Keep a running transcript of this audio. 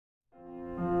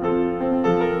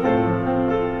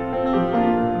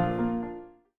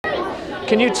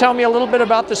Can you tell me a little bit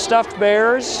about the stuffed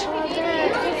bears? Well, they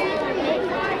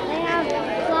have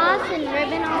cloth and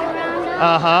ribbon all around them.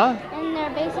 Uh-huh. And they're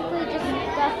basically just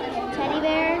stuffed teddy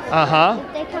bears. Uh-huh.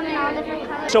 They come in all different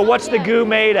colors. So what's the goo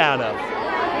made out of?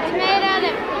 It's made out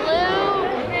of glue,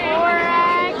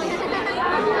 borax,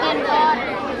 and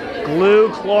water. Glue,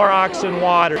 Clorox, and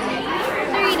water.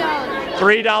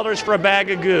 $3. $3 for a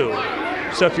bag of goo.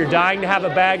 So if you're dying to have a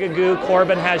bag of goo,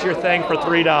 Corbin has your thing for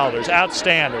 $3.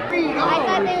 Outstanding. I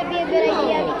thought they would be a good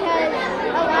idea because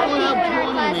a lot of people in our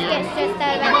class get stressed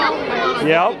out about homework.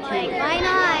 Yep. Like, why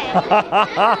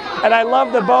not? And I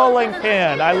love the bowling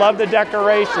pin. I love the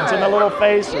decorations and the little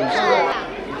faces.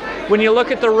 When you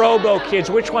look at the Robo Kids,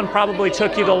 which one probably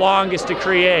took you the longest to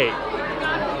create?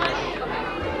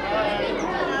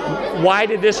 Why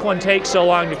did this one take so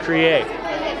long to create?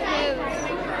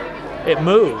 It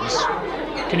moves.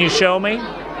 Can you show me?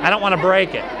 I don't want to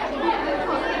break it.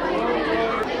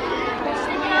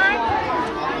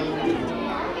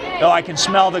 Oh, I can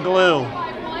smell the glue.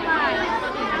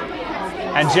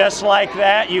 And just like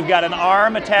that, you've got an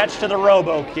arm attached to the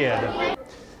Robo Kid.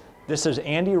 This is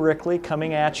Andy Rickley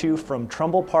coming at you from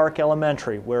Trumbull Park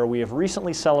Elementary, where we have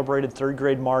recently celebrated third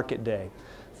grade market day.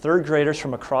 Third graders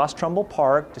from across Trumbull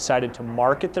Park decided to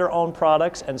market their own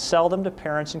products and sell them to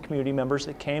parents and community members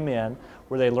that came in,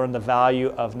 where they learned the value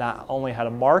of not only how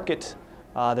to market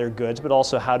their goods, but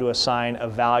also how to assign a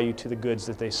value to the goods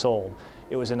that they sold.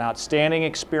 It was an outstanding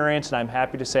experience, and I'm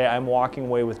happy to say I'm walking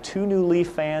away with 2 new Leaf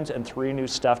fans and 3 new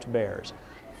stuffed bears.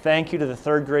 Thank you to the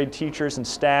third grade teachers and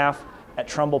staff at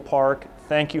Trumbull Park.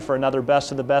 Thank you for another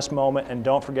Best of the Best moment, and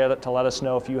don't forget to let us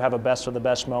know if you have a Best of the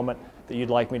Best moment that you'd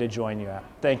like me to join you at.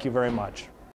 Thank you very much.